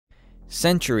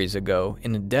Centuries ago,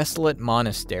 in a desolate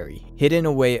monastery, hidden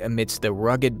away amidst the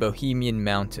rugged Bohemian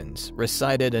mountains,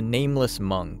 resided a nameless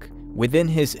monk. Within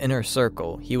his inner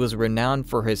circle, he was renowned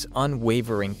for his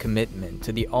unwavering commitment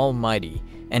to the Almighty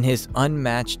and his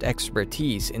unmatched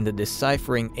expertise in the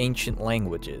deciphering ancient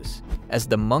languages. As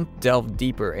the monk delved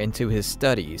deeper into his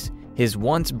studies, his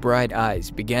once bright eyes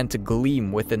began to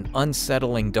gleam with an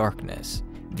unsettling darkness.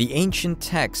 The ancient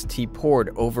text he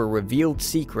pored over revealed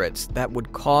secrets that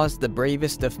would cause the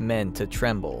bravest of men to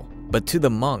tremble. But to the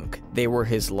monk, they were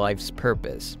his life's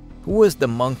purpose. Who was the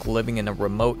monk living in a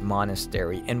remote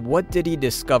monastery, and what did he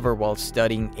discover while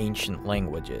studying ancient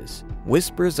languages?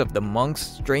 Whispers of the monk's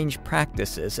strange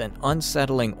practices and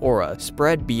unsettling aura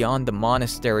spread beyond the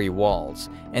monastery walls,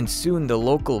 and soon the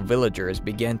local villagers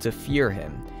began to fear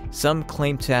him. Some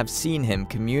claimed to have seen him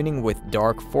communing with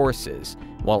dark forces,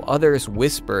 while others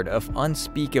whispered of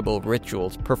unspeakable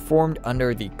rituals performed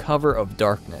under the cover of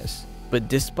darkness. But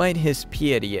despite his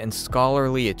piety and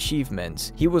scholarly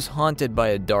achievements, he was haunted by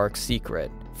a dark secret.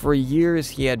 For years,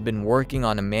 he had been working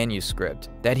on a manuscript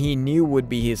that he knew would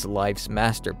be his life's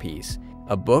masterpiece,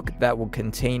 a book that would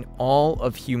contain all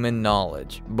of human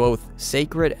knowledge, both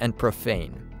sacred and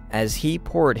profane. As he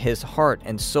poured his heart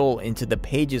and soul into the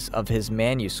pages of his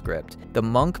manuscript, the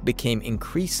monk became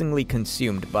increasingly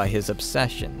consumed by his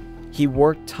obsession. He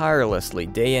worked tirelessly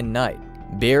day and night,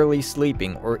 barely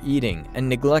sleeping or eating, and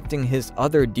neglecting his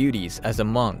other duties as a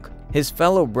monk. His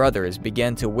fellow brothers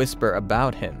began to whisper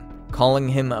about him, calling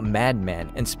him a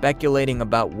madman and speculating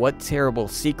about what terrible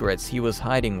secrets he was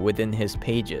hiding within his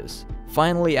pages.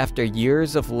 Finally, after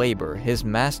years of labor, his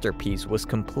masterpiece was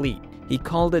complete. He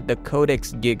called it the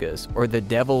Codex Gigas, or the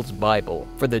Devil's Bible,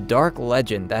 for the dark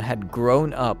legend that had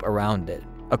grown up around it.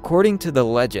 According to the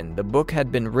legend, the book had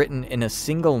been written in a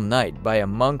single night by a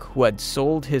monk who had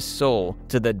sold his soul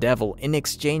to the devil in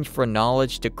exchange for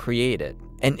knowledge to create it.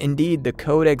 And indeed, the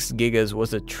Codex Gigas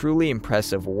was a truly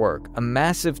impressive work, a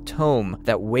massive tome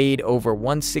that weighed over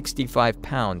 165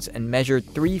 pounds and measured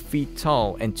 3 feet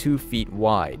tall and 2 feet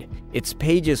wide. Its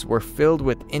pages were filled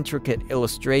with intricate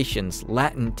illustrations,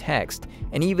 Latin text,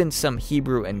 and even some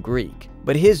Hebrew and Greek.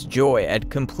 But his joy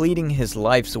at completing his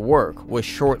life's work was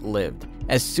short-lived.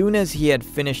 As soon as he had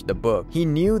finished the book, he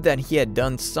knew that he had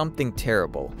done something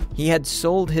terrible. He had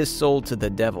sold his soul to the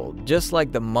devil, just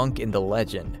like the monk in the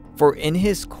legend. For in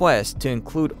his quest to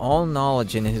include all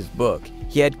knowledge in his book,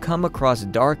 he had come across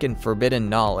dark and forbidden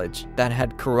knowledge that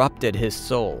had corrupted his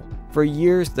soul. For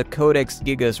years, the Codex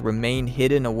Gigas remained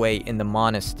hidden away in the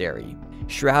monastery,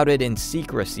 shrouded in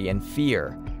secrecy and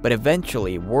fear. But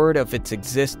eventually, word of its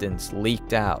existence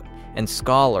leaked out, and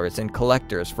scholars and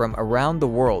collectors from around the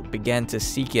world began to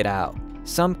seek it out.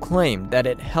 Some claimed that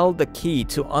it held the key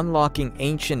to unlocking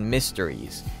ancient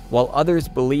mysteries, while others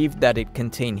believed that it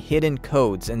contained hidden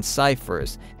codes and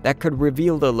ciphers that could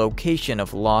reveal the location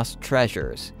of lost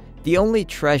treasures. The only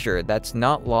treasure that's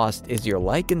not lost is your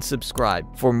like and subscribe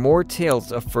for more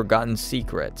tales of forgotten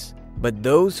secrets. But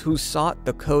those who sought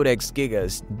the Codex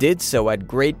Gigas did so at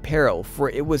great peril, for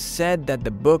it was said that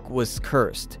the book was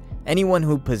cursed. Anyone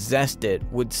who possessed it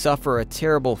would suffer a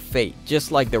terrible fate,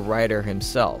 just like the writer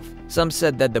himself. Some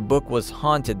said that the book was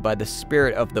haunted by the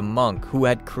spirit of the monk who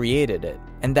had created it,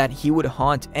 and that he would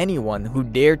haunt anyone who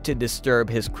dared to disturb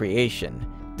his creation.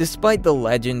 Despite the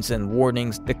legends and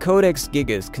warnings, the Codex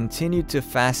Gigas continued to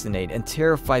fascinate and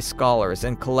terrify scholars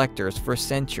and collectors for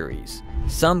centuries.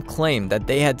 Some claimed that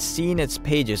they had seen its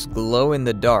pages glow in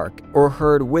the dark, or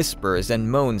heard whispers and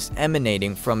moans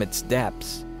emanating from its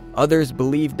depths. Others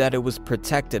believed that it was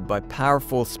protected by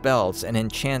powerful spells and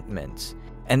enchantments,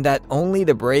 and that only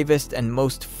the bravest and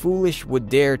most foolish would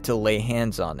dare to lay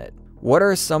hands on it. What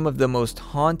are some of the most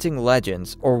haunting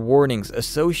legends or warnings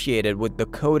associated with the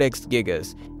Codex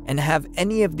Gigas, and have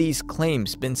any of these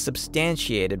claims been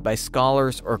substantiated by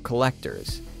scholars or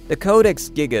collectors? The Codex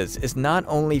Gigas is not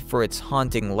only for its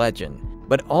haunting legend,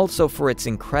 but also for its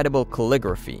incredible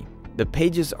calligraphy. The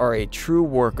pages are a true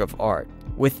work of art,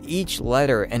 with each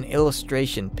letter and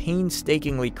illustration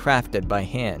painstakingly crafted by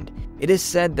hand. It is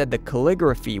said that the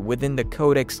calligraphy within the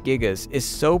Codex Gigas is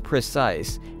so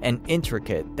precise and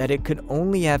intricate that it could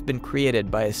only have been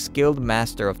created by a skilled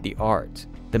master of the art.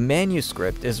 The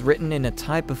manuscript is written in a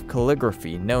type of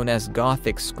calligraphy known as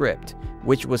Gothic script,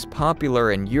 which was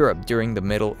popular in Europe during the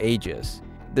Middle Ages.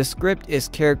 The script is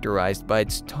characterized by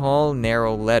its tall,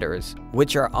 narrow letters,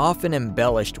 which are often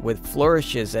embellished with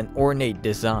flourishes and ornate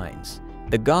designs.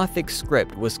 The Gothic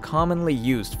script was commonly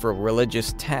used for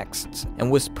religious texts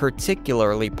and was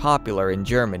particularly popular in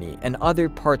Germany and other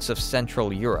parts of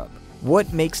Central Europe.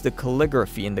 What makes the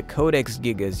calligraphy in the Codex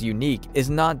Gigas unique is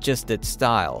not just its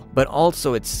style, but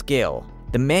also its scale.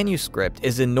 The manuscript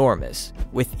is enormous,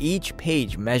 with each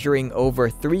page measuring over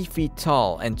 3 feet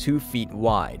tall and 2 feet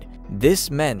wide. This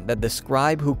meant that the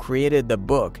scribe who created the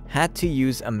book had to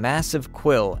use a massive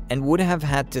quill and would have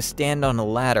had to stand on a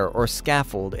ladder or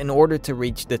scaffold in order to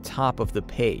reach the top of the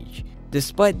page.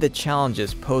 Despite the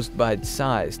challenges posed by its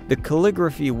size, the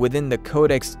calligraphy within the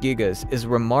Codex Gigas is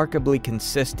remarkably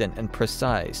consistent and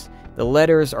precise. The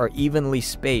letters are evenly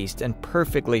spaced and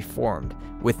perfectly formed,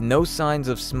 with no signs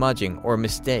of smudging or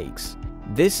mistakes.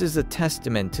 This is a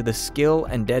testament to the skill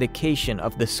and dedication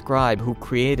of the scribe who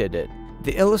created it.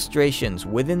 The illustrations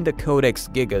within the Codex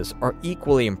Gigas are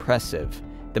equally impressive.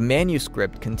 The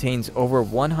manuscript contains over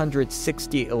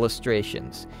 160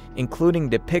 illustrations, including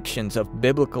depictions of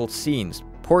biblical scenes,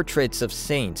 portraits of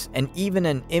saints, and even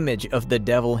an image of the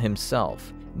devil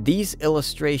himself. These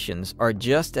illustrations are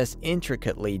just as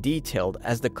intricately detailed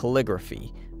as the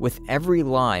calligraphy, with every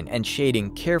line and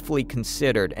shading carefully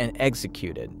considered and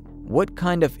executed. What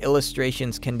kind of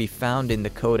illustrations can be found in the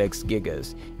Codex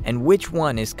Gigas, and which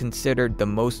one is considered the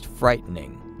most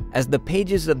frightening? As the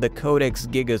pages of the Codex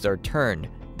Gigas are turned,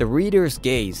 the reader's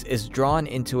gaze is drawn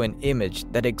into an image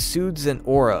that exudes an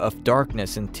aura of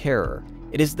darkness and terror.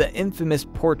 It is the infamous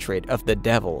portrait of the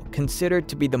devil, considered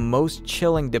to be the most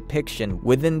chilling depiction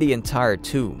within the entire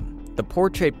tomb. The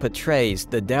portrait portrays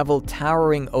the devil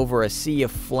towering over a sea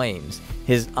of flames,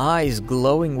 his eyes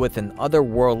glowing with an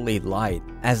otherworldly light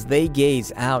as they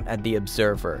gaze out at the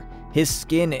observer. His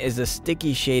skin is a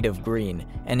sticky shade of green,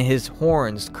 and his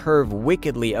horns curve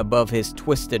wickedly above his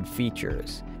twisted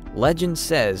features. Legend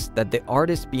says that the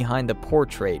artist behind the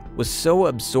portrait was so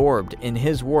absorbed in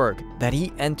his work that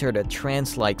he entered a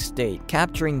trance-like state,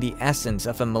 capturing the essence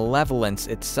of a malevolence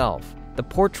itself. The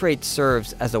portrait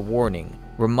serves as a warning,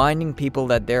 reminding people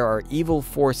that there are evil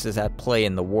forces at play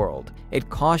in the world. It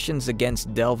cautions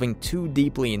against delving too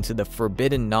deeply into the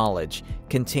forbidden knowledge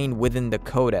contained within the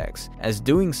Codex, as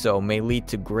doing so may lead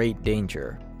to great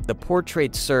danger. The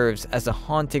portrait serves as a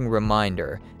haunting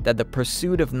reminder that the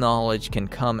pursuit of knowledge can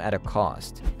come at a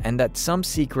cost, and that some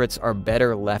secrets are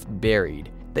better left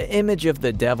buried. The image of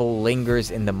the devil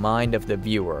lingers in the mind of the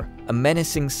viewer, a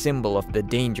menacing symbol of the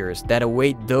dangers that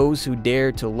await those who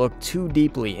dare to look too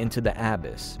deeply into the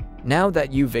abyss. Now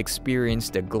that you've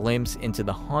experienced a glimpse into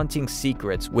the haunting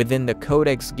secrets within the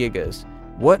Codex Gigas,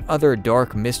 what other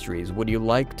dark mysteries would you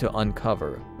like to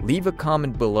uncover? Leave a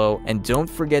comment below, and don't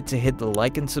forget to hit the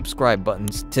like and subscribe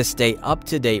buttons to stay up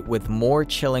to date with more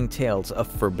chilling tales of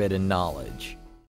forbidden knowledge.